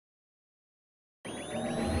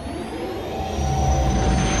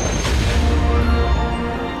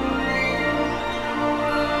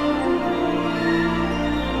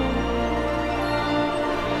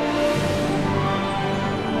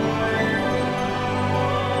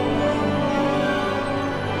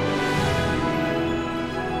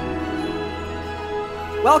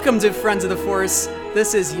Welcome to Friends of the Force.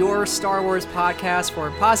 This is your Star Wars podcast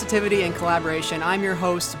for positivity and collaboration. I'm your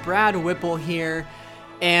host, Brad Whipple here,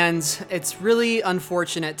 and it's really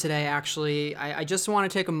unfortunate today, actually. I just want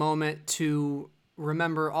to take a moment to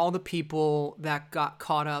remember all the people that got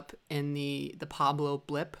caught up in the Pablo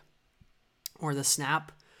blip, or the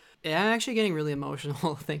snap. I'm actually getting really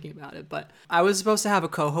emotional thinking about it, but I was supposed to have a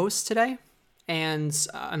co-host today, and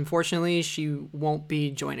unfortunately she won't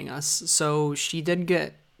be joining us. So she did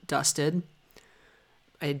get dusted.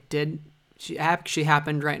 She actually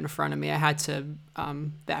happened right in front of me. I had to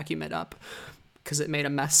vacuum it up because it made a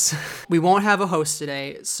mess. We won't have a host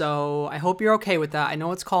today, so I hope you're okay with that. I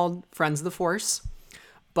know it's called Friends of the Force,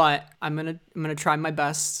 but I'm gonna try my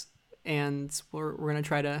best, and we're gonna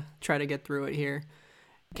try to get through it here.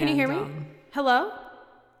 Can you hear me? Hello?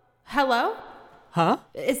 Huh?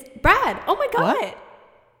 It's Brad. Oh my God. What?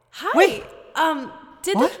 Hi. Wait.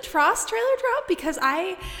 Did What? the Tross trailer drop? Because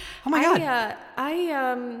Oh my God.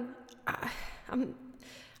 I'm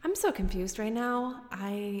so confused right now.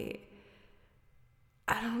 I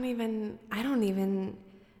don't even,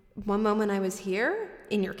 one moment I was here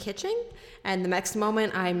in your kitchen and the next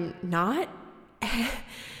moment I'm not.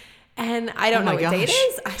 And I don't know what date it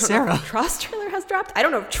is. I don't know if the Tross trailer has dropped. I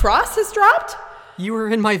don't know if Tross has dropped. You were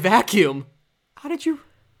in my vacuum. How did you?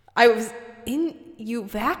 You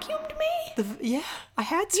vacuumed me? Yeah, I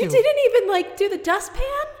had to. You didn't even do the dustpan?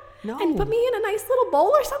 No. And put me in a nice little bowl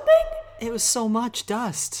or something? It was so much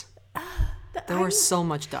dust. There was so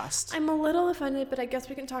much dust. I'm a little offended, but I guess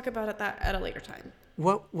we can talk about it at a later time.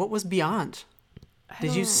 What was beyond?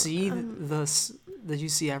 Did you see Did you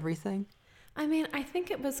see everything? I mean, I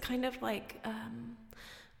think it was kind of like,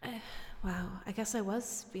 wow, I guess I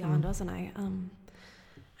was beyond, wasn't I?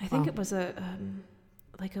 I think it was a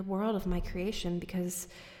world of my creation because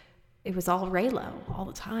it was all Reylo all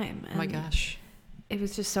the time. And oh my gosh. It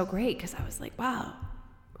was just so great because I was like, wow,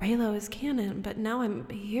 Reylo is canon, but now I'm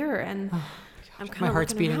here and I'm kind of my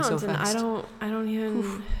heart's beating so fast. And I don't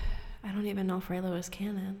even know if Reylo is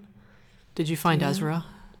canon. Did you find Ezra?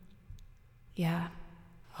 Yeah.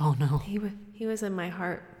 Oh no. He was in my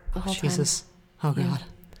heart the whole Jesus. time. Oh God.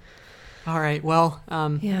 Yeah. All right. Well,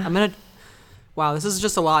 yeah. I'm gonna. Wow, this is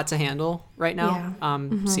just a lot to handle right now. Yeah.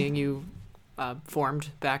 Seeing you formed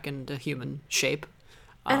back into human shape.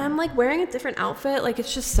 And I'm wearing a different outfit.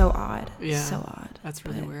 It's just so odd. Yeah. So odd. That's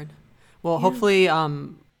really weird. Well, hopefully,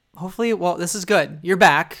 well, this is good. You're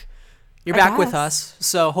back. You're back with us.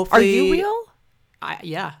 So hopefully. Are you real?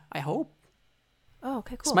 I hope. Oh,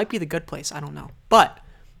 okay, cool. This might be the good place. I don't know. But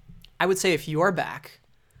I would say if you're back,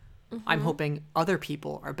 I'm hoping other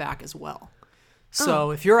people are back as well.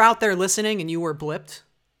 So if you're out there listening and you were blipped,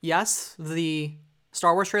 yes, the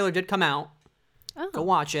Star Wars trailer did come out. Oh. Go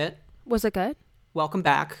watch it. Was it good? Welcome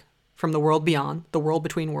back from the world beyond, the world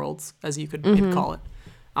between worlds, as you could maybe call it.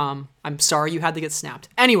 I'm sorry you had to get snapped.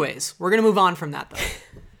 Anyways, we're going to move on from that, though.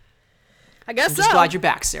 I guess I'm just glad you're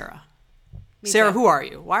back, Sarah. Sarah, who are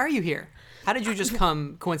you? Why are you here? How did you just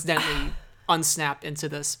come coincidentally unsnapped into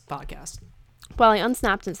this podcast? Well, I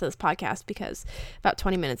unsnapped into this podcast because about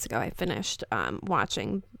 20 minutes ago I finished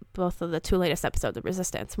watching both of the 2 latest episodes of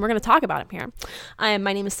Resistance. And we're going to talk about them here.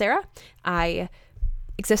 My name is Sarah. I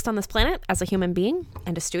exist on this planet as a human being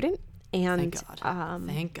and a student. And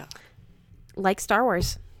Thank God. Like Star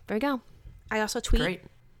Wars. There we go. I also tweet. Great.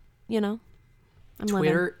 I'm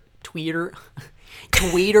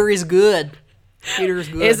Tweeter is good. Tweeter is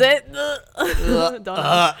good. Is it? Don't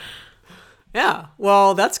know. Yeah,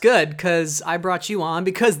 well, that's good, because I brought you on,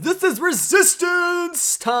 because this is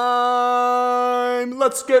Resistance time!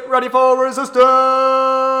 Let's get ready for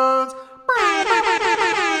Resistance!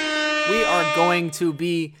 We are going to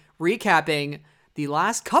be recapping the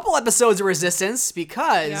last couple episodes of Resistance,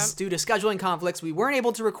 because due to scheduling conflicts, we weren't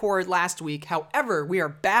able to record last week. However, we are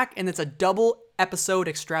back, and it's a double episode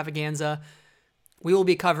extravaganza. We will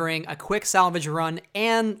be covering a quick salvage run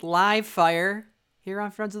and live fire here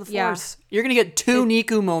on Friends of the Force. You're going to get 2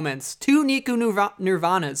 Niku moments. 2 Niku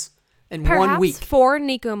Nirvanas in 1 week. Perhaps 4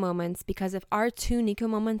 Niku moments, because if our 2 Niku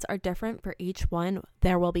moments are different for each one,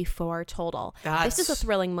 there will be 4 total. This is a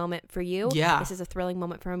thrilling moment for you. Yeah. This is a thrilling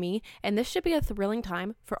moment for me. And this should be a thrilling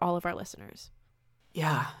time for all of our listeners.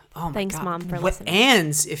 Yeah. Oh my Thanks, God. Mom, for listening. And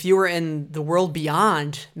if you were in the world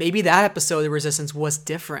beyond, maybe that episode of Resistance was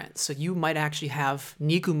different. So you might actually have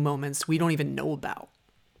Niku moments we don't even know about.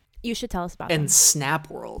 You should tell us about in them. Snap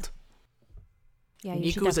World. Yeah,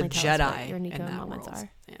 you should Niku's a definitely tell us Jedi what your Niku in that moments world.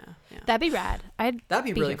 are. Yeah. That'd be rad. That'd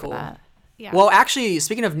be really here for cool. that. Yeah. Well, actually,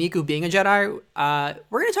 speaking of Niku being a Jedi,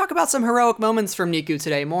 we're going to talk about some heroic moments from Niku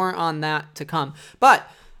today. More on that to come. But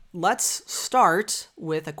let's start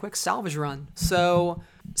with a quick salvage run. So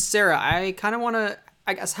Sarah, I kind of want to,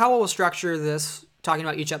 I guess how we'll structure this, talking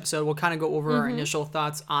about each episode, we'll kind of go over our initial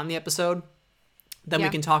thoughts on the episode. Then we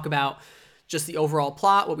can talk about just the overall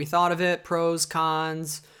plot, what we thought of it, pros,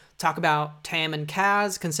 cons, talk about Tam and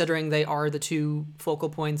Kaz, considering they are the two focal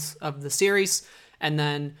points of the series. And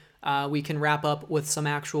then we can wrap up with some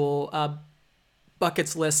actual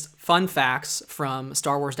buckets list fun facts from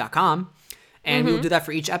StarWars.com. And we will do that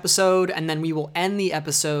for each episode. And then we will end the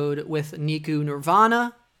episode with Niku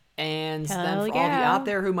Nirvana. And then for all of you out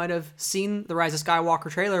there who might have seen the Rise of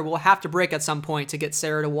Skywalker trailer, we'll have to break at some point to get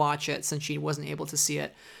Sarah to watch it since she wasn't able to see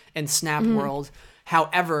it in Snap World.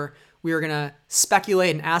 However, we are going to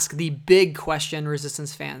speculate and ask the big question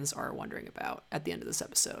Resistance fans are wondering about at the end of this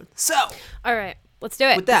episode. So, all right, let's do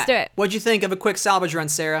it. With that, let's do it. What'd you think of a quick salvage run,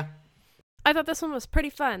 Sarah? I thought this one was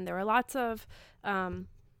pretty fun. There were lots of,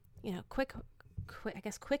 quick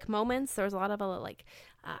moments. There was a lot of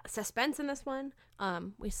suspense in this one.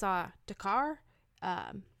 We saw D'Qar.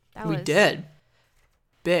 We did.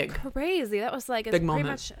 Big. Crazy. That was like big pretty moment.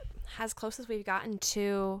 much as close as we've gotten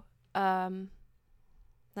to the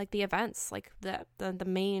events, like the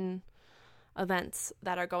main events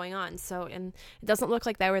that are going on. So, and it doesn't look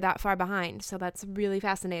like they were that far behind. So that's really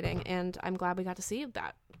fascinating, and I'm glad we got to see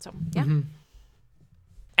that. So yeah.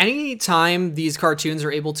 Anytime these cartoons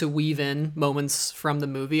are able to weave in moments from the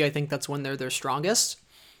movie, I think that's when they're their strongest.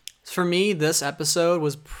 For me, this episode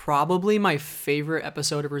was probably my favorite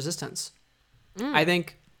episode of Resistance. I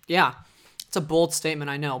think, it's a bold statement,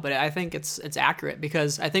 I know, but I think it's accurate,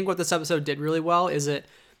 because I think what this episode did really well is it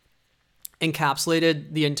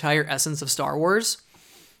encapsulated the entire essence of Star Wars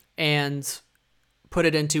and put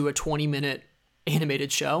it into a 20-minute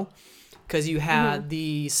animated show, because you had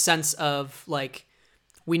the sense of like,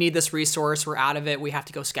 we need this resource, we're out of it, we have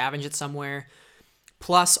to go scavenge it somewhere,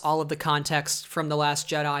 plus all of the context from The Last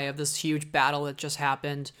Jedi of this huge battle that just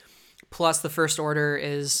happened, plus the First Order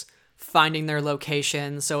is finding their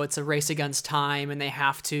location, so it's a race against time, and they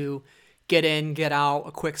have to get in, get out,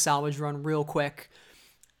 a quick salvage run real quick,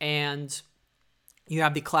 and you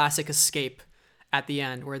have the classic escape at the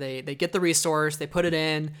end, where they get the resource, they put it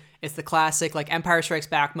in. It's the classic like Empire Strikes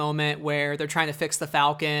Back moment where they're trying to fix the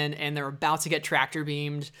Falcon and they're about to get tractor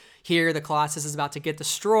beamed. Here, the Colossus is about to get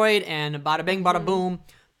destroyed, and bada bing, bada boom,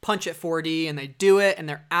 punch it 4D, and they do it, and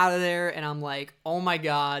they're out of there. And I'm like, oh my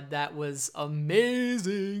God, that was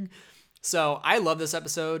amazing. So I love this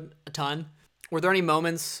episode a ton. Were there any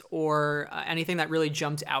moments or anything that really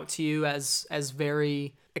jumped out to you as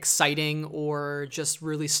very exciting or just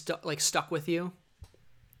really stuck with you?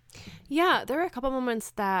 Yeah, there were a couple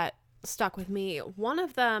moments that stuck with me. One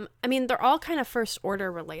of them, I mean, they're all kind of First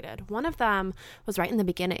Order related. One of them was right in the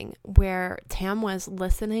beginning where Tam was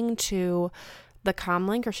listening to the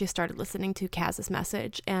comlink, or she started listening to Kaz's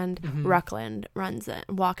message, and Ruckland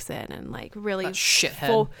walks in and like really that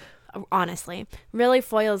shithead. Honestly, really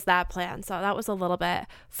foils that plan. So that was a little bit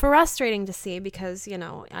frustrating to see, because,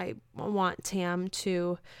 I want Tam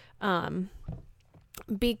to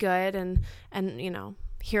be good and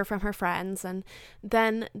hear from her friends. And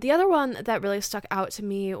then the other one that really stuck out to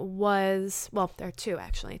me was, well, there are two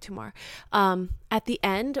more. At the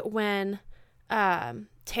end, when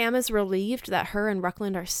Tam is relieved that her and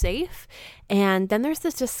Ruckland are safe, and then there's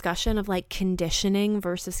this discussion of like conditioning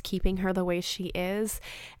versus keeping her the way she is,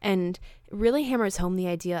 and really hammers home the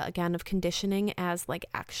idea again of conditioning as like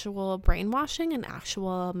actual brainwashing and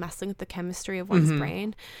actual messing with the chemistry of one's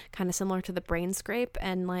brain, kind of similar to the brain scrape.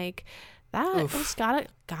 And like that just got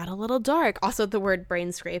a little dark. Also, the word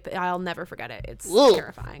brain scrape, I'll never forget it. It's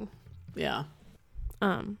terrifying. Yeah.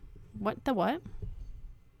 What?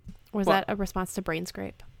 Was that a response to brain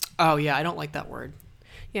scrape? Oh yeah, I don't like that word.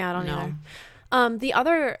 Yeah, I don't either. The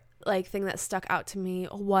other like thing that stuck out to me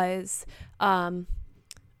was Mr.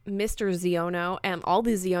 Xiono, and all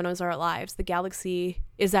these Xionos are alive. The galaxy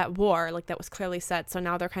is at war, like that was clearly said. So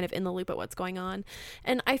now they're kind of in the loop at what's going on.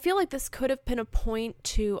 And I feel like this could have been a point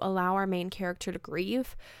to allow our main character to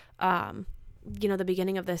grieve, the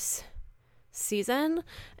beginning of this season,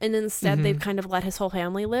 and instead they've kind of let his whole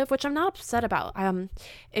family live, which I'm not upset about.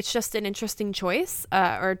 It's just an interesting choice,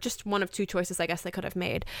 or just one of two choices I guess they could have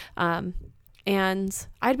made. And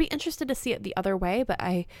I'd be interested to see it the other way, but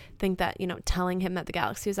I think that, telling him that the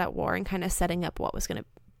galaxy is at war and kind of setting up what was going to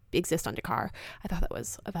exist on D'Qar, I thought that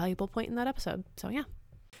was a valuable point in that episode. So yeah.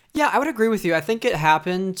 Yeah, I would agree with you. I think it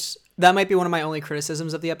happened. That might be one of my only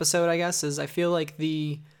criticisms of the episode, I guess, is I feel like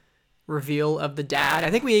the reveal of the dad.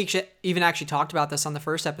 I think we even actually talked about this on the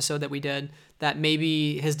first episode that we did, that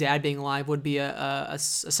maybe his dad being alive would be a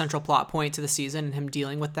central plot point to the season, and him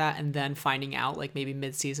dealing with that and then finding out like maybe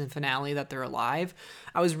mid-season finale that they're alive.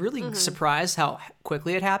 I was really surprised how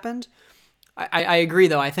quickly it happened. I agree,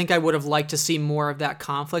 though. I think I would have liked to see more of that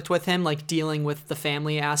conflict with him, like dealing with the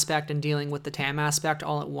family aspect and dealing with the Tam aspect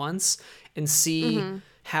all at once, and see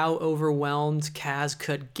how overwhelmed Kaz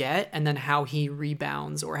could get, and then how he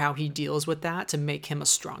rebounds or how he deals with that to make him a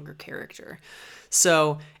stronger character.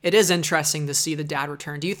 So it is interesting to see the dad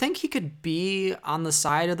return. Do you think he could be on the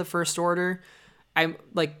side of the First Order?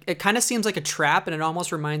 It kind of seems like a trap, and it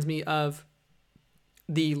almost reminds me of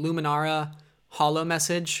the Luminara holo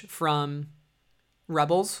message from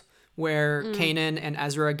Rebels, where Kanan and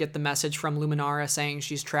Ezra get the message from Luminara saying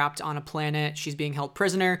she's trapped on a planet, she's being held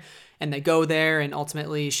prisoner, and they go there, and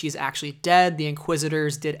ultimately she's actually dead. The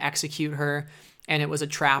Inquisitors did execute her, and it was a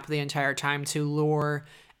trap the entire time to lure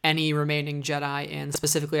any remaining Jedi in,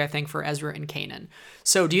 specifically I think for Ezra and Kanan.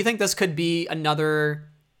 So do you think this could be another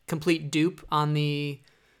complete dupe on the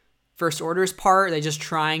First Order's part? Are they just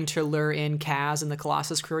trying to lure in Kaz and the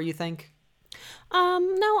Colossus crew, you think?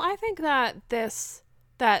 No, I think that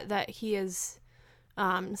that he is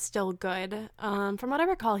still good. From what I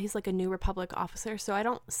recall, he's like a New Republic officer, so I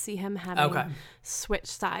don't see him having switched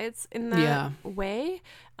sides in that way.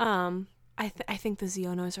 I think the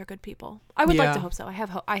Xionos are good people. I would like to hope so. I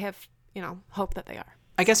have hope that they are.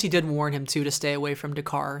 I guess he did warn him too to stay away from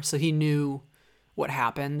D'Qar, so he knew what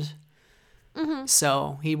happened.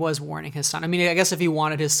 So he was warning his son. I mean, I guess if he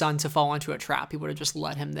wanted his son to fall into a trap, he would have just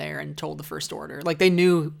let him there and told the First Order. Like he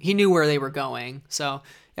knew where they were going. So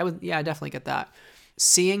I definitely get that.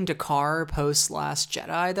 Seeing D'Qar post Last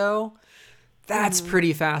Jedi, though, that's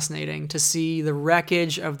pretty fascinating to see the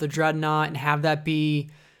wreckage of the Dreadnought and have that be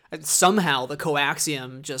somehow the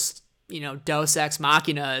coaxium, just, Deus Ex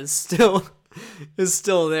Machina is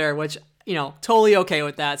still there, which, totally okay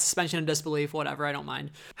with that. Suspension of disbelief, whatever, I don't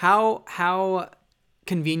mind. How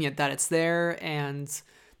convenient that it's there, and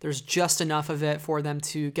there's just enough of it for them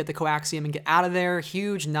to get the coaxium and get out of there.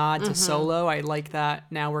 Huge nod to Solo. I like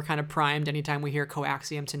that. Now we're kind of primed anytime we hear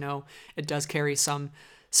coaxium to know it does carry some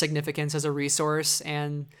significance as a resource,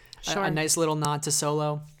 and a nice little nod to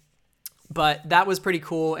Solo. But that was pretty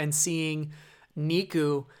cool, and seeing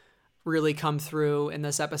Niku really come through in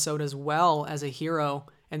this episode as well as a hero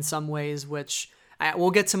in some ways, which we'll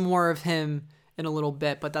get to more of him in a little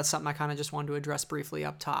bit, but that's something I kind of just wanted to address briefly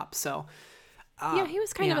up top. So he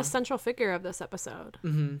was kind of a central figure of this episode.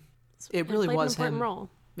 It really was an important him. role.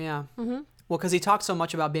 Yeah. Well, because he talks so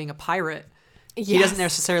much about being a pirate. He doesn't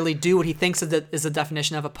necessarily do what he thinks is the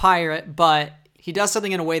definition of a pirate, but he does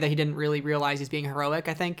something in a way that he didn't really realize he's being heroic,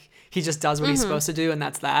 I think. He just does what he's supposed to do, and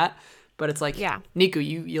that's that. But it's like,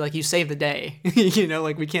 Niku, you saved the day.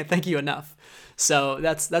 We can't thank you enough. So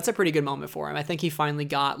that's a pretty good moment for him. I think he finally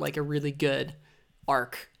got like a really good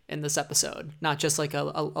arc in this episode, not just like a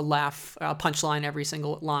laugh, a punchline every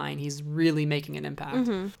single line. He's really making an impact.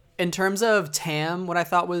 In terms of Tam, what I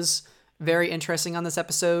thought was very interesting on this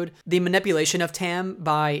episode, the manipulation of Tam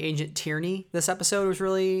by Agent Tierney this episode was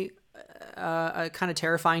really a kind of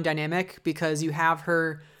terrifying dynamic, because you have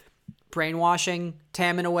her brainwashing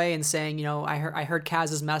Tam in a way and saying, I heard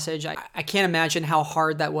Kaz's message. I can't imagine how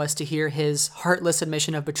hard that was to hear his heartless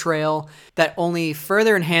admission of betrayal that only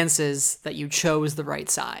further enhances that you chose the right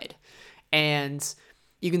side. And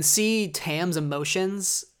you can see Tam's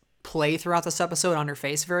emotions play throughout this episode on her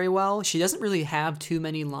face very well. She doesn't really have too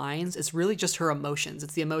many lines. It's really just her emotions.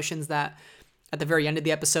 It's the emotions that at the very end of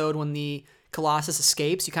the episode, when the Colossus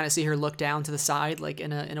escapes, you kind of see her look down to the side, like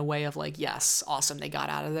in a way of like, yes, awesome, they got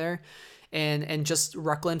out of there. And just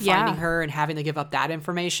Rucklin finding her and having to give up that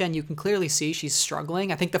information, you can clearly see she's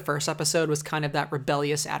struggling. I think the first episode was kind of that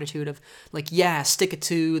rebellious attitude of like, yeah, stick it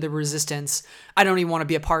to the resistance. I don't even want to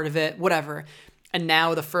be a part of it, whatever. And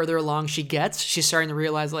now the further along she gets, she's starting to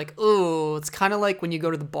realize like, oh, it's kind of like when you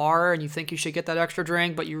go to the bar and you think you should get that extra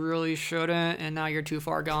drink, but you really shouldn't. And now you're too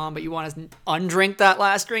far gone, but you want to undrink that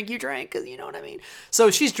last drink you drank. You know what I mean?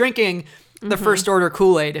 So she's drinking the First Order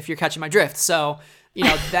Kool-Aid, if you're catching my drift. So,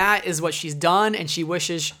 that is what she's done. And she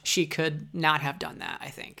wishes she could not have done that, I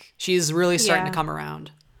think. She's really starting to come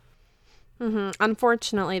around.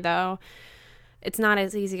 Unfortunately, though, it's not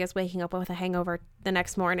as easy as waking up with a hangover the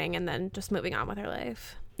next morning and then just moving on with her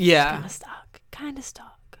life. Yeah. Kind of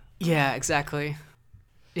stuck. Yeah, exactly.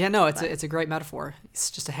 Yeah, no, it's a great metaphor. It's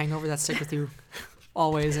just a hangover that sticks with you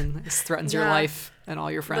always and threatens your life and all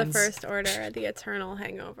your friends. The First Order, the eternal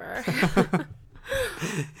hangover.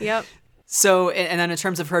 Yep. So, and then in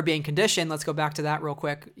terms of her being conditioned, let's go back to that real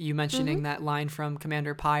quick. You mentioning that line from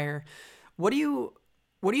Commander Pyre. What do you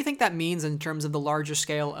think that means in terms of the larger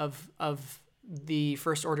scale of the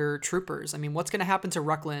First Order troopers? I mean, what's going to happen to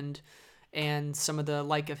Ruckland and some of the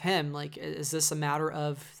like of him? Like, is this a matter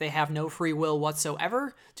of they have no free will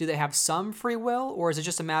whatsoever? Do they have some free will, or is it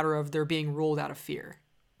just a matter of they're being ruled out of fear?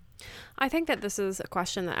 I think that this is a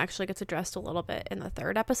question that actually gets addressed a little bit in the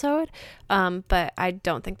third episode, but I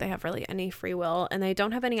don't think they have really any free will, and they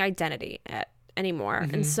don't have any identity anymore.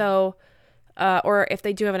 And so, or if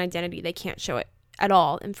they do have an identity, they can't show it at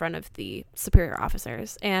all in front of the superior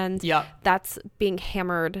officers. And that's being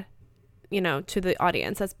hammered, to the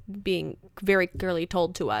audience. That's being very clearly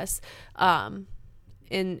told to us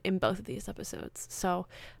in both of these episodes. So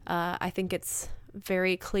I think it's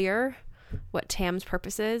very clear what Tam's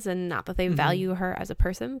purpose is, and not that they value her as a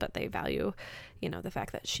person, but they value, the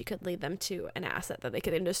fact that she could lead them to an asset that they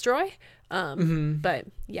could then destroy. But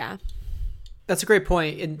yeah. That's a great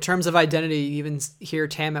point. In terms of identity, you even hear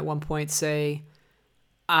Tam at one point say,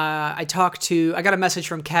 I got a message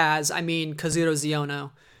from Kazuhiro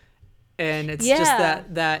Xiono. And it's just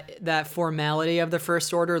that formality of the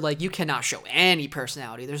First Order. Like, you cannot show any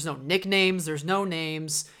personality. There's no nicknames. There's no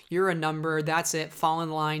names. You're a number. That's it. Fall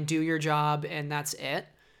in line, do your job, and that's it.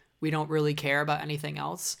 We don't really care about anything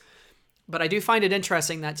else. But I do find it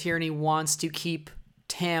interesting that Tierney wants to keep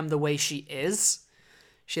Tam the way she is.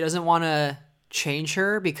 She doesn't want to change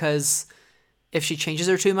her, because if she changes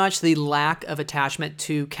her too much, the lack of attachment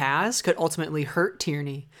to Kaz could ultimately hurt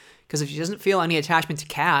Tierney. Because if she doesn't feel any attachment to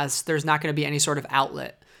Kaz, there's not going to be any sort of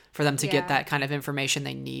outlet for them to get that kind of information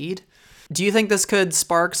they need. Do you think this could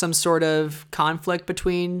spark some sort of conflict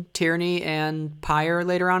between Tierney and Pyre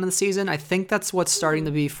later on in the season? I think that's what's starting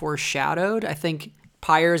to be foreshadowed. I think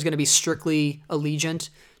Pyre is going to be strictly allegiant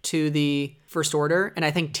to the First Order, and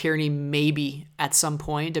I think Tierney maybe at some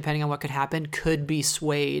point, depending on what could happen, could be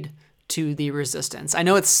swayed to the Resistance. I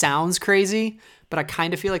know it sounds crazy, but I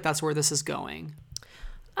kind of feel like that's where this is going.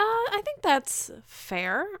 I think that's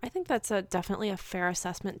fair. I think that's definitely a fair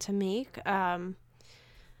assessment to make. Yeah,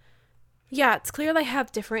 it's clear they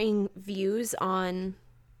have differing views on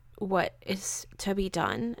what is to be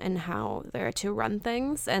done and how they're to run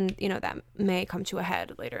things. And, that may come to a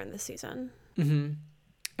head later in the season. Mm-hmm.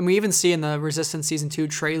 And we even see in the Resistance Season 2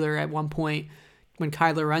 trailer at one point, when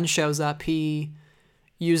Kylo Ren shows up, he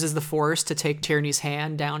uses the Force to take Tierney's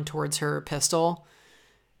hand down towards her pistol,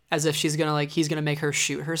 as if he's gonna make her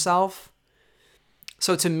shoot herself.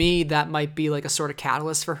 So to me, that might be like a sort of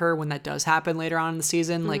catalyst for her when that does happen later on in the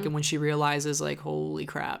season. Like, when she realizes, like, holy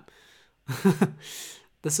crap,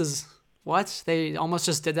 this is what they almost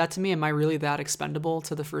just did that to me. Am I really that expendable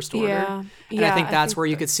to the First Order? Yeah. And I think that's where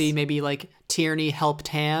you could see maybe like Tierney help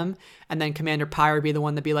Tam, and then Commander Pyre be the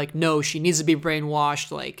one to be like, no, she needs to be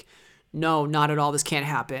brainwashed. Like, no, not at all. This can't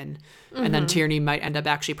happen. And then Tierney might end up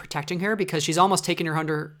actually protecting her, because she's almost taken her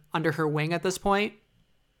under her wing at this point.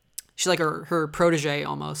 She's like her protege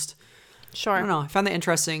almost. Sure. I don't know. I found that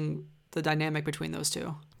interesting, the dynamic between those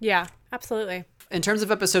two. Yeah, absolutely. In terms of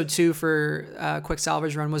episode 2 for Quick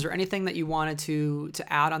Salvage Run, was there anything that you wanted to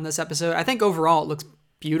add on this episode? I think overall it looks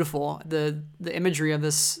beautiful. The imagery of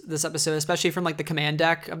this episode, especially from like the command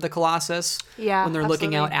deck of the Colossus. Yeah, when they're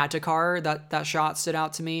looking out at Jakar, that shot stood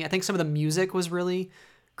out to me. I think some of the music was really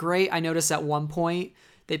great. I noticed at one point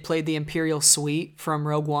they played the Imperial Suite from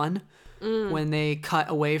Rogue One when they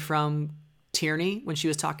cut away from Tierney when she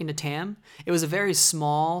was talking to Tam. It was a very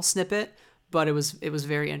small snippet, but it was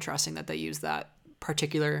very interesting that they used that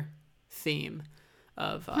particular theme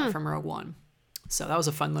of from Rogue One. So that was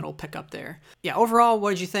a fun little pickup there. Yeah, overall,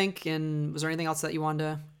 what did you think? And was there anything else that you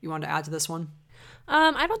wanted to add to this one?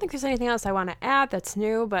 I don't think there's anything else I want to add that's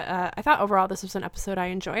new, but I thought overall this was an episode I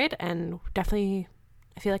enjoyed, and definitely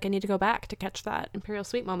I feel like I need to go back to catch that Imperial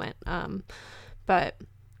Suite moment. But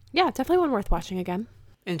yeah, definitely one worth watching again.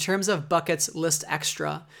 In terms of Bucket's List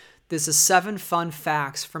Extra, this is 7 fun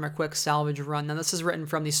facts from a Quick Salvage Run. Now, this is written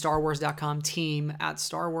from the StarWars.com team at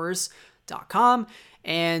StarWars.com.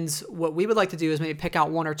 And what we would like to do is maybe pick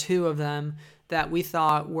out 1 or 2 of them that we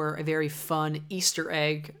thought were a very fun Easter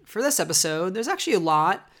egg for this episode. There's actually a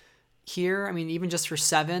lot here. I mean, even just for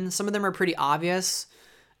 7, some of them are pretty obvious.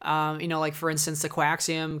 Like for instance, the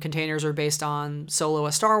coaxium containers are based on Solo,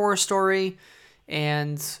 a Star Wars story,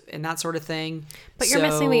 and that sort of thing. But you're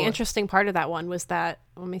missing the interesting part of that one was that,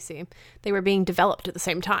 let me see, they were being developed at the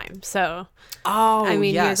same time. So, yes, you're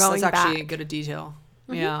going that's actually back. a good detail.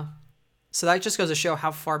 Mm-hmm. Yeah. So that just goes to show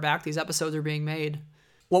how far back these episodes are being made.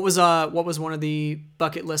 What was one of the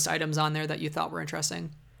bucket list items on there that you thought were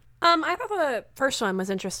interesting? I thought the first one was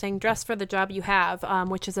interesting, Dress for the Job You Have,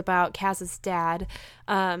 which is about Kaz's dad.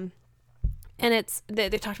 And they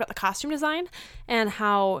talked about the costume design and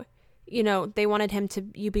how, they wanted him to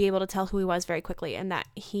be able to tell who he was very quickly, and that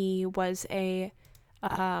he was a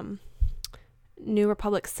New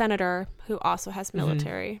Republic senator who also has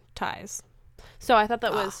military ties. So I thought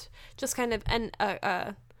that was just kind of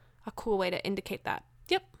a cool way to indicate that.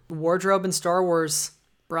 Yep. Wardrobe in Star Wars.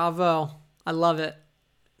 Bravo. I love it.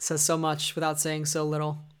 Says so much without saying so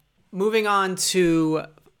little. Moving on to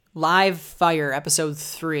Live Fire, episode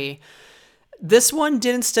 3. This one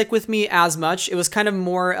didn't stick with me as much. It was kind of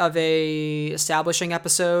more of a establishing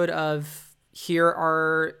episode of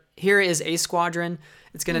here is A Squadron.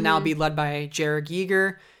 It's going to now be led by Jarek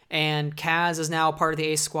Yeager, and Kaz is now part of the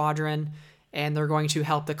A Squadron, and they're going to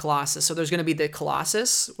help the Colossus. So there's going to be the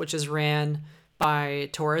Colossus, which is ran by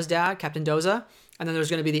Tora's dad, Captain Doza. And then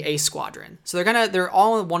there's going to be the A Squadron. So they're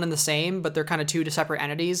all one and the same, but they're kind of two separate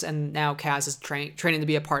entities. And now Kaz is training to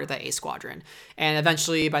be a part of the A Squadron. And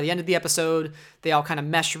eventually, by the end of the episode, they all kind of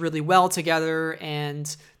mesh really well together.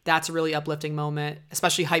 And that's a really uplifting moment.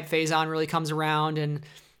 Especially Hype Phazon really comes around and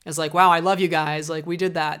is like, wow, I love you guys. Like, we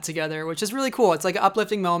did that together, which is really cool. It's like an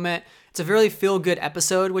uplifting moment. It's a really feel-good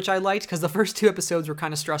episode, which I liked, because the first 2 episodes were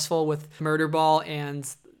kind of stressful with Murder Ball and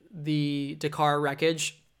the Dakar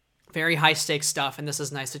wreckage. Very high stakes stuff, and this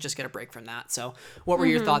is nice to just get a break from that. So what were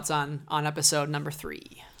your thoughts on episode number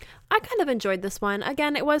 3? I kind of enjoyed this one.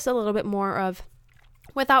 Again, it was a little bit more of,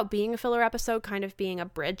 without being a filler episode, kind of being a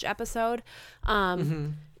bridge episode.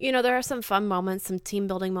 There are some fun moments, some team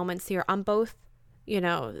building moments here on both,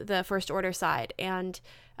 the First Order side and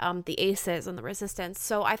the Aces and the Resistance.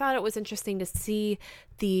 So I thought it was interesting to see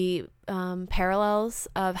the parallels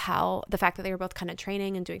of how the fact that they were both kind of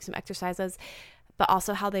training and doing some exercises, but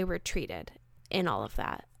also how they were treated in all of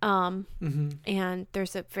that. And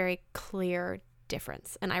there's a very clear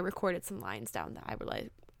difference. And I recorded some lines down that I were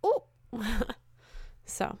like, oh.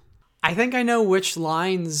 So I think I know which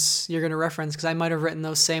lines you're going to reference, because I might have written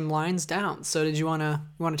those same lines down. So did you want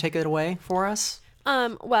to take it away for us?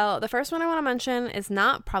 Well, the first one I want to mention is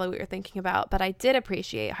not probably what you're thinking about, but I did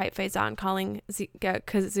appreciate Hype Phazon calling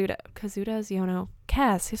Kazuda Xiono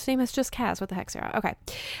Kaz. His name is just Kaz. What the heck, Sarah? Okay.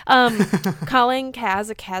 Calling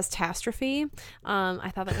Kaz a Kaz-tastrophe.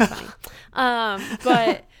 I thought that was funny.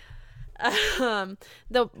 But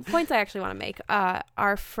the points I actually want to make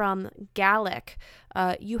are from Gallic.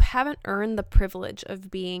 You haven't earned the privilege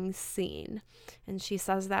of being seen. And she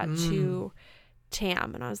says that to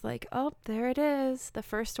Tam, and I was like, oh, there it is, the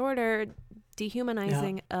First Order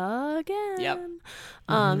dehumanizing again. Yep.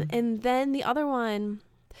 And then the other one,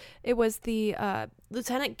 it was the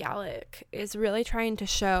Lieutenant Gallic is really trying to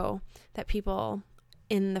show that people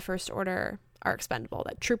in the First Order are expendable,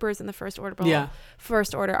 that troopers in the First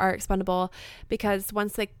Order are expendable, because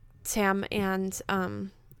once Tam and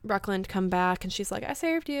Ruckland come back and she's like, I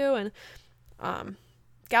saved you, and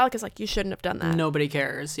Gallic is like, you shouldn't have done that. Nobody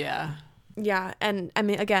cares. Yeah, and I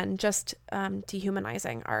mean, again, just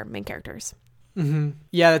dehumanizing our main characters.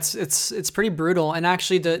 Yeah, it's pretty brutal. And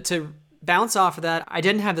actually, to bounce off of that, I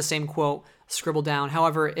didn't have the same quote scribbled down.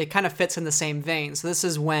 However, it kind of fits in the same vein. So this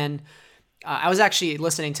is when I was actually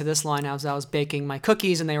listening to this line as I was baking my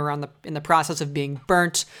cookies, and they were in the process of being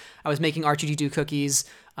burnt. I was making R2D2 cookies.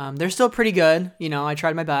 They're still pretty good. I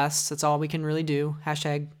tried my best. That's all we can really do.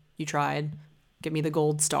 # you tried. Get me the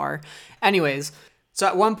gold star. Anyways. So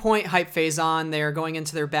at one point, Hype Phazon, they're going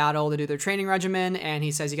into their battle to do their training regimen, and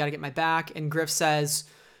he says, you got to get my back. And Griff says,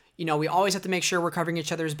 we always have to make sure we're covering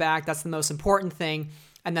each other's back. That's the most important thing.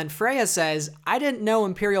 And then Freya says, I didn't know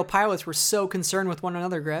Imperial pilots were so concerned with one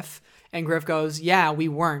another, Griff. And Griff goes, yeah, we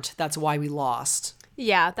weren't. That's why we lost.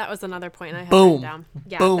 Yeah, that was another point I had written down.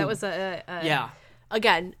 Yeah, Boom. That was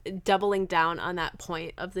again, doubling down on that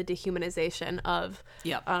point of the dehumanization of,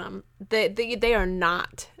 they are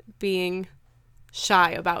not being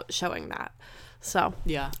shy about showing that. So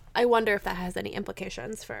yeah, I wonder if that has any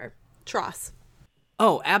implications for Tross.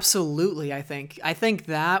 Oh, absolutely. I think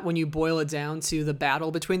that when you boil it down to the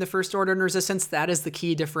battle between the First Order and Resistance, that is the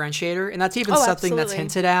key differentiator, and that's even something that's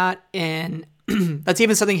hinted at in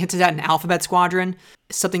Alphabet Squadron,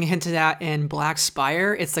 something hinted at in Black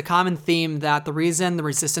Spire. It's the common theme that the reason the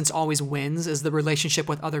Resistance always wins is the relationship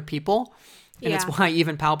with other people. And it's why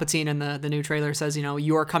even Palpatine in the new trailer says,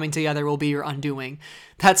 your coming together will be your undoing.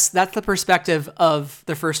 That's the perspective of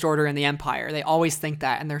the First Order and the Empire. They always think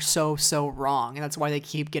that, and they're so wrong. And that's why they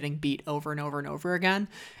keep getting beat over and over and over again.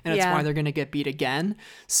 And it's why they're going to get beat again.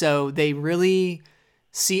 So they really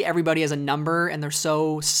see everybody as a number, and they're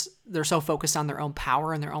so focused on their own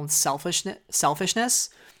power and their own selfishness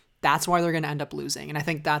that's why they're going to end up losing. And I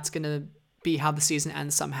think that's going to be how the season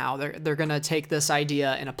ends somehow. They're going to take this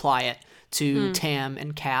idea and apply it to Tam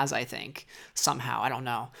and Kaz, I think, somehow. I don't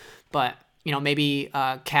know. But, maybe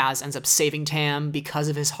Kaz ends up saving Tam because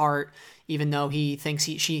of his heart, even though he thinks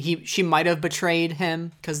she might have betrayed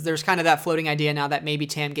him, because there's kind of that floating idea now that maybe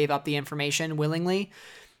Tam gave up the information willingly.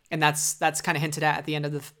 And that's kind of hinted at the end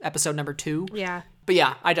of the episode number 2. Yeah. But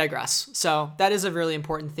yeah, I digress. So that is a really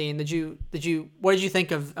important theme. What did you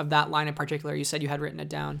think of that line in particular? You said you had written it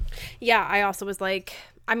down. Yeah, I also was like,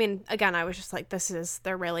 again, I was just like,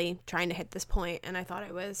 they're really trying to hit this point. And I thought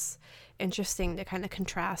it was interesting to kind of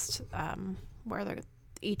contrast where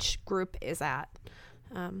each group is at.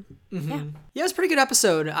 Yeah, it's a pretty good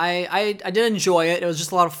episode. I did enjoy it. It was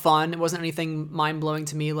just a lot of fun. It wasn't anything mind-blowing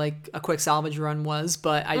to me like a quick salvage run was,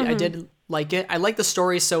 but I did like it. I like the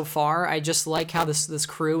story so far. I just like how this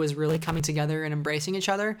crew is really coming together and embracing each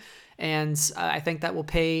other, and I think that will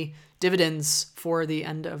pay dividends for the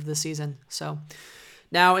end of the season. So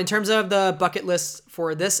now, in terms of the bucket list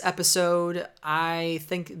for this episode, I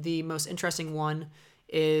think the most interesting one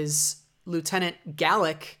is Lieutenant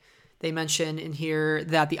Gallic. They mention in here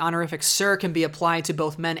that the honorific Sir can be applied to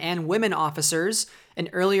both men and women officers. An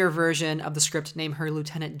earlier version of the script named her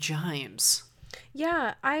Lieutenant Jimes.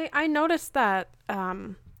 Yeah, I noticed that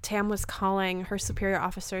Tam was calling her superior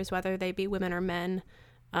officers, whether they be women or men,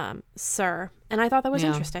 Sir. And I thought that was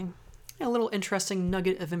interesting. A little interesting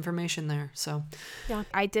nugget of information there. So yeah,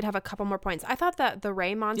 I did have a couple more points. I thought that the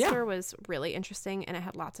Ray monster was really interesting, and it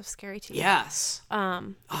had lots of scary teeth. Yes.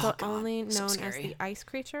 Only known as the ice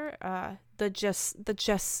creature,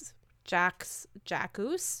 Jakoosk,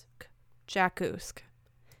 Jakoosk.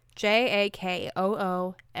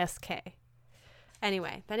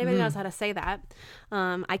 Anyway, if anybody knows how to say that,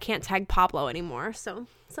 I can't tag Pablo anymore, so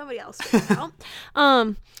somebody else figure it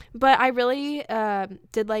out. But I really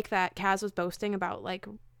did like that Kaz was boasting about like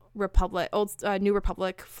New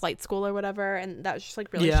Republic flight school or whatever, and that just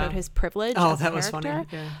like really showed his privilege. Oh, as that a was funny.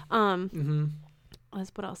 Yeah.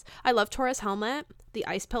 What else? I love Tora's helmet. The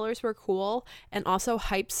ice pillars were cool, and also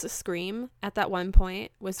Hype's scream at that one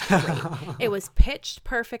point was great. It was pitched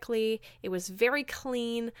perfectly. It was very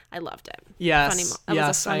clean. I loved it. Yes, it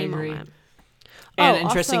was a funny moment. And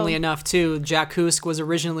interestingly enough, too, Jakoosk was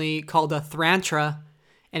originally called a Thrantra,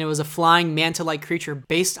 and it was a flying manta-like creature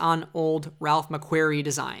based on old Ralph McQuarrie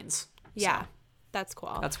designs. Yeah. That's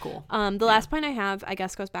cool. That's cool. The last point I have, I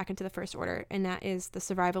guess, goes back into the First Order, and that is the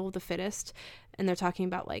survival of the fittest. And they're talking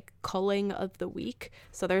about like culling of the weak.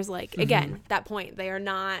 So there's like, again, that point. They are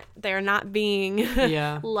not being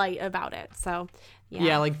light about it. So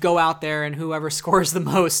yeah, like go out there and whoever scores the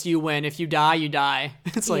most, you win. If you die, you die.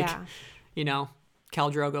 It's like, Khal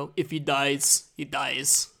Drogo. If he dies, he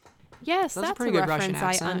dies. Yes, that's a pretty good Russian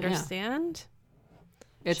accent. I understand.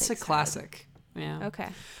 Yeah. It's a classic. Yeah. Okay.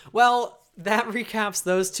 Well, that recaps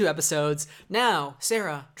those 2 episodes. Now,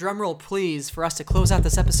 Sarah, drumroll please for us to close out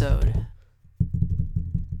this episode.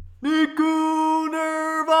 Niku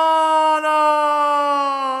Nirvana!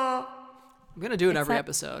 I'm going to do it every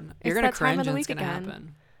episode. You're going to cringe and it's going to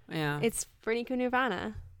happen. Yeah. It's for Niku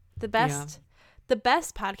Nirvana. The best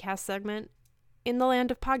podcast segment in the land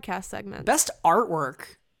of podcast segments. Best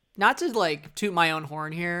artwork. Not to like toot my own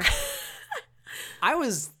horn here.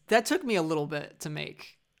 That took me a little bit to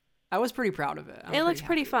make. I was pretty proud of it. It looked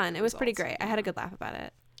pretty fun. It was pretty great. I had a good laugh about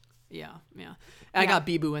it. Yeah. And I got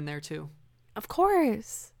Bibu in there too. Of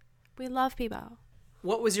course. We love Bibu.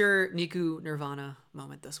 What was your Niku Nirvana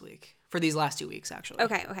moment this week? For these last 2 weeks, actually.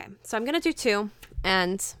 Okay. So I'm going to do 2.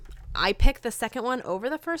 And I picked the second one over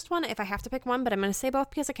the first one if I have to pick one, but I'm going to say both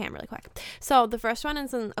because I can really quick. So the first one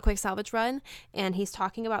is in a quick salvage run, and he's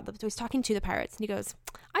talking to the pirates, and he goes,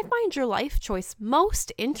 "I find your life choice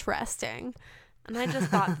most interesting." And I just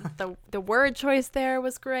thought the word choice there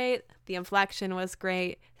was great. The inflection was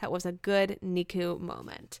great. That was a good Niku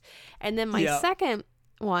moment. And then my second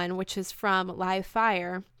one, which is from Live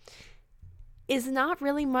Fire, is not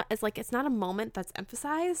really much. It's not a moment that's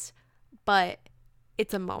emphasized, but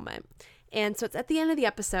it's a moment. And so it's at the end of the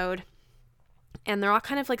episode, and they're all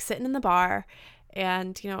kind of like sitting in the bar,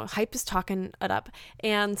 and Hype is talking it up,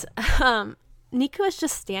 and Niku is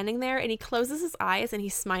just standing there, and he closes his eyes and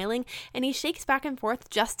he's smiling, and he shakes back and forth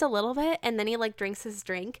just a little bit, and then he like drinks his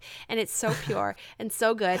drink, and it's so pure and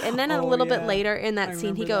so good. And then a little bit later in that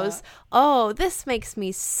scene, he goes, "Oh, this makes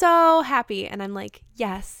me so happy." And I'm like,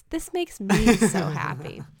 yes, this makes me so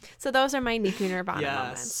happy. So those are my Niku Nirvana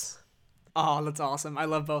moments. Oh, that's awesome. I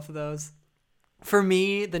love both of those. For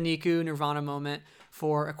me, the Niku Nirvana moment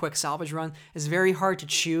for a quick salvage run is very hard to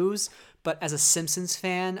choose. But as a Simpsons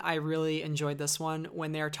fan, I really enjoyed this one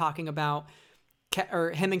when they're talking about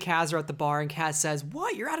him and Kaz are at the bar, and Kaz says,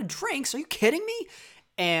 "What? You're out of drinks? Are you kidding me?"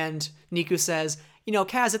 And Niku says,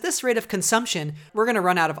 Kaz, at this rate of consumption, we're going to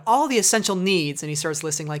run out of all the essential needs. And he starts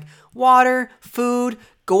listing like water, food,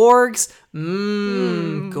 gorgs.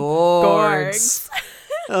 Gorgs.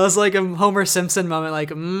 It was like a Homer Simpson moment, like,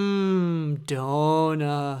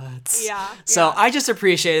 donuts. Yeah. So I just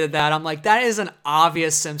appreciated that. I'm like, that is an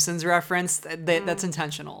obvious Simpsons reference. That's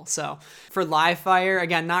intentional. So for Live Fire,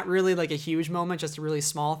 again, not really like a huge moment, just a really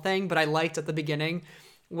small thing. But I liked at the beginning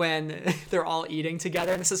when they're all eating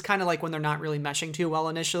together. This is kind of like when they're not really meshing too well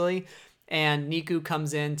initially. And Niku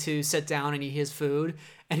comes in to sit down and eat his food.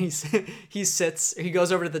 And he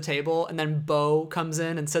goes over to the table, and then Bo comes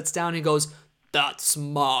in and sits down. And he goes, "That's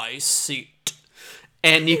my seat."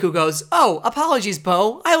 And Niku goes, "Oh, apologies,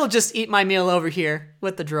 Bo. I will just eat my meal over here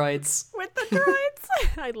with the droids." With the droids?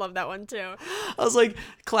 I love that one too. I was like,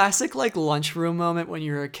 classic like lunchroom moment when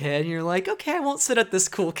you're a kid and you're like, okay, I won't sit at this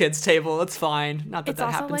cool kid's table. It's fine. Not that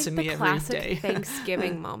that happens to me every day. It's also like the classic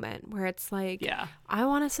Thanksgiving moment where it's like, yeah, I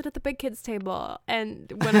want to sit at the big kid's table.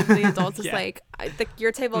 And one of the adults is like,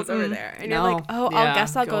 your table's over there. And you're like, oh, I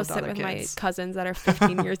guess I'll go sit with my cousins that are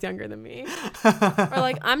 15 years younger than me. Or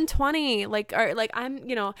like, I'm 20. Or I'm,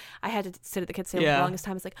 I had to sit at the kids' table for the longest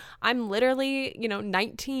time. It's like, I'm literally,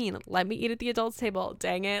 19. Let me eat at the adults' table.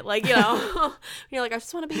 Dang it. Like, you're like, I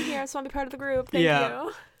just want to be here. I just want to be part of the group. Thank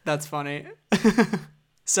you. That's funny.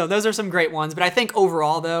 So those are some great ones. But I think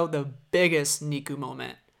overall, though, the biggest Niku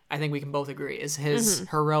moment, I think we can both agree, is his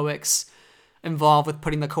heroics involved with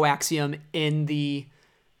putting the coaxium in the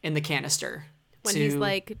canister. When he's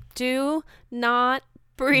like, do not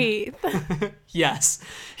breathe. Yes.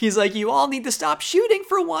 He's like, you all need to stop shooting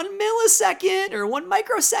for 1 millisecond or 1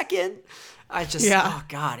 microsecond. Oh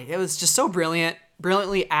God, it was just so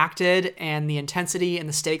brilliantly acted, and the intensity and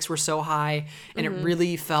the stakes were so high, and it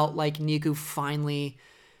really felt like Niku finally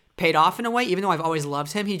paid off in a way. Even though I've always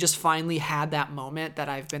loved him, he just finally had that moment that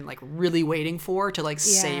I've been like really waiting for to like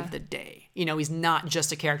save the day. He's not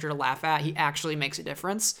just a character to laugh at. He actually makes a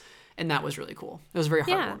difference, and that was really cool. It was very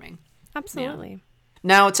heartwarming. Absolutely. Yeah.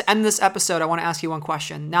 Now, to end this episode, I want to ask you one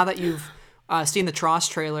question. Now that you've seen the Tross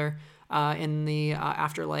trailer in the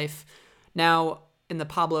Afterlife, now in the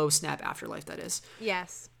Pablo Snap Afterlife, that is.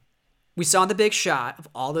 Yes. We saw the big shot of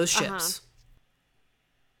all those ships.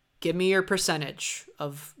 Give me your percentage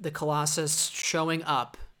of the Colossus showing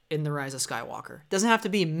up in The Rise of Skywalker. Doesn't have to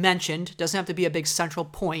be mentioned. Doesn't have to be a big central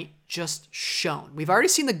point. Just shown. We've already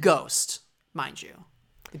seen the ghost, mind you.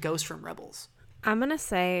 The ghost from Rebels. I'm going to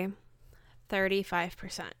say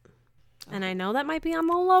 35%. And I know that might be on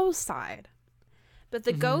the low side. But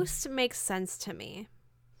the ghost makes sense to me.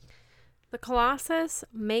 The Colossus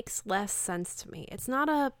makes less sense to me. It's not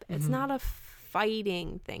a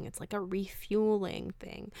fighting thing. It's like a refueling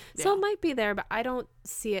thing. Yeah. So it might be there, but I don't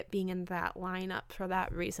see it being in that lineup for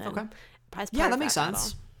that reason. Okay. That makes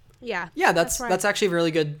sense. Yeah. Yeah, that's actually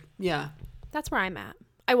really good. Yeah. That's where I'm at.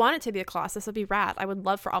 I want it to be a Colossus. It'd be rad. I would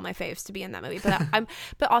love for all my faves to be in that movie. But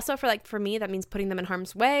but also for me, that means putting them in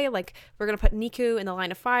harm's way. Like, we're gonna put Niku in the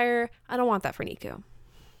line of fire. I don't want that for Niku.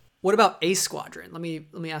 What about A Squadron? Let me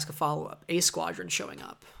ask a follow-up. A Squadron showing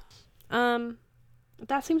up.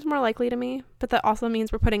 That seems more likely to me, but that also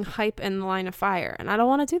means we're putting Hype in the line of fire, and I don't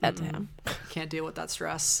want to do that to him. Can't deal with that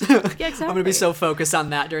stress. Yeah, exactly. I'm gonna be so focused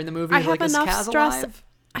on that during the movie. I have enough stress.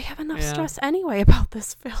 I have enough stress anyway about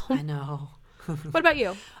this film. I know. What about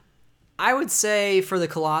you? I would say for the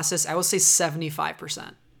Colossus, I would say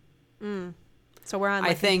 75%. So we're on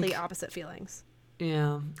completely opposite feelings.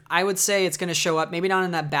 Yeah, I would say it's going to show up, maybe not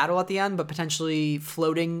in that battle at the end, but potentially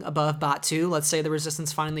floating above Batuu. Let's say the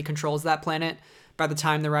Resistance finally controls that planet by the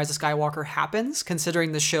time The Rise of Skywalker happens.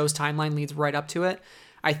 Considering the show's timeline leads right up to it,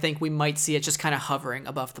 I think we might see it just kind of hovering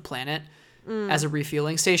above the planet as a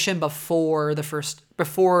refueling station before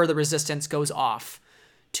the Resistance goes off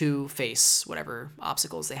to face whatever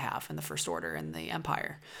obstacles they have in the First Order and the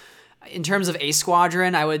Empire. In terms of A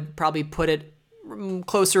Squadron, I would probably put it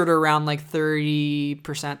closer to around like 30%,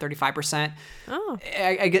 35%. Oh.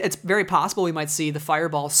 It's very possible we might see the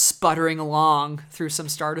Fireball sputtering along through some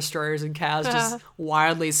Star Destroyers and Kaz just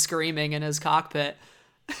wildly screaming in his cockpit,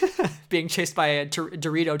 being chased by a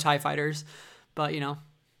Dorito TIE fighters. But, I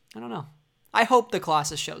don't know. I hope the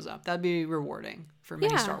Colossus shows up. That'd be rewarding for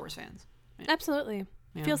many Star Wars fans. Yeah. Absolutely.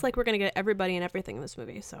 Yeah. Feels like we're going to get everybody and everything in this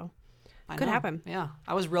movie, so could happen. Yeah.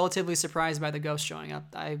 I was relatively surprised by the ghost showing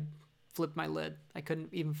up. I flipped my lid. I couldn't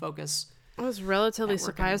even focus. I was relatively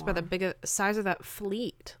surprised by the big size of that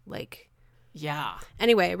fleet. Yeah.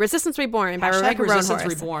 Anyway, Resistance Reborn by Rebecca Roanhorse.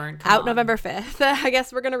 Reborn. Out November 5th. I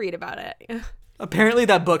guess we're going to read about it. Apparently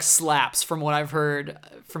that book slaps from what I've heard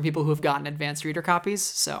from people who have gotten advanced reader copies.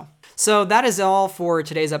 So that is all for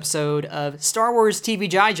today's episode of Star Wars TV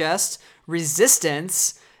Digest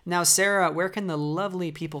Resistance. Now, Sarah, where can the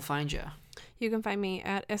lovely people find you? You can find me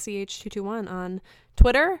at SEH221 on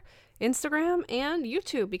Twitter, Instagram, and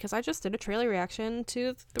YouTube, because I just did a trailer reaction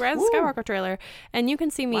to the Rise of Skywalker trailer. And you can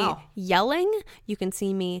see me yelling, you can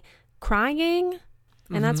see me crying,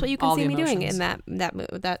 and that's what you can see me doing in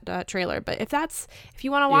that trailer. But if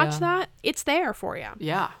you want to watch that, it's there for you.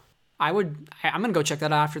 Yeah. I'm going to go check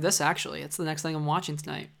that out after this, actually. It's the next thing I'm watching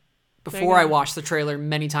tonight. Before I watch the trailer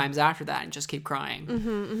many times after that and just keep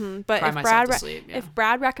crying. But if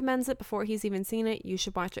Brad recommends it before he's even seen it, you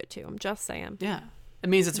should watch it too. I'm just saying. Yeah. It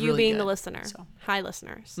means it's you really being good, the listener. So. Hi,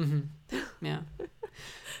 listeners. Yeah.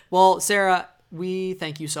 Well, Sarah, we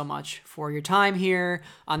thank you so much for your time here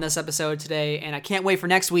on this episode today. And I can't wait for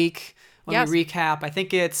next week when we recap. I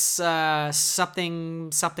think it's something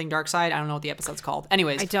Dark Side. I don't know what the episode's called.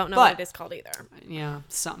 Anyways. I don't know what it is called either. Yeah,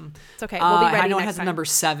 something. It's okay. We'll be ready I know next it has time. the number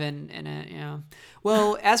 7 in it. Yeah.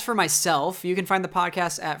 Well, as for myself, you can find the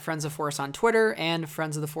podcast at Friends of Force on Twitter and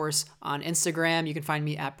Friends of the Force on Instagram. You can find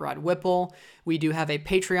me at Brad Whipple. We do have a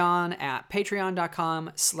Patreon at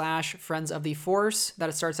patreon.com/Friends of the Force.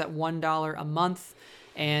 That starts at $1 a month.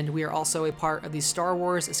 And we are also a part of the Star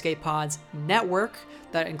Wars Escape Pods network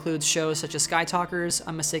that includes shows such as Sky Talkers,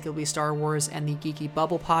 Unmistakably Star Wars, and the Geeky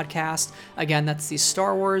Bubble podcast. Again, that's the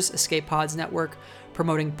Star Wars Escape Pods network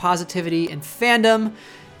promoting positivity and fandom.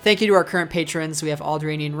 Thank you to our current patrons. We have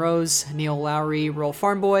Aldranian Rose, Neil Lowry, Roll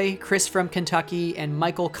Farmboy, Chris from Kentucky, and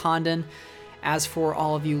Michael Condon. As for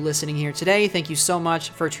all of you listening here today, thank you so much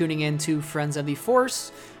for tuning in to Friends of the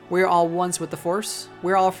Force. We're all ones with the Force.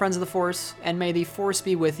 We're all friends of the Force, and may the Force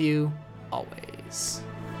be with you always.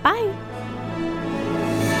 Bye.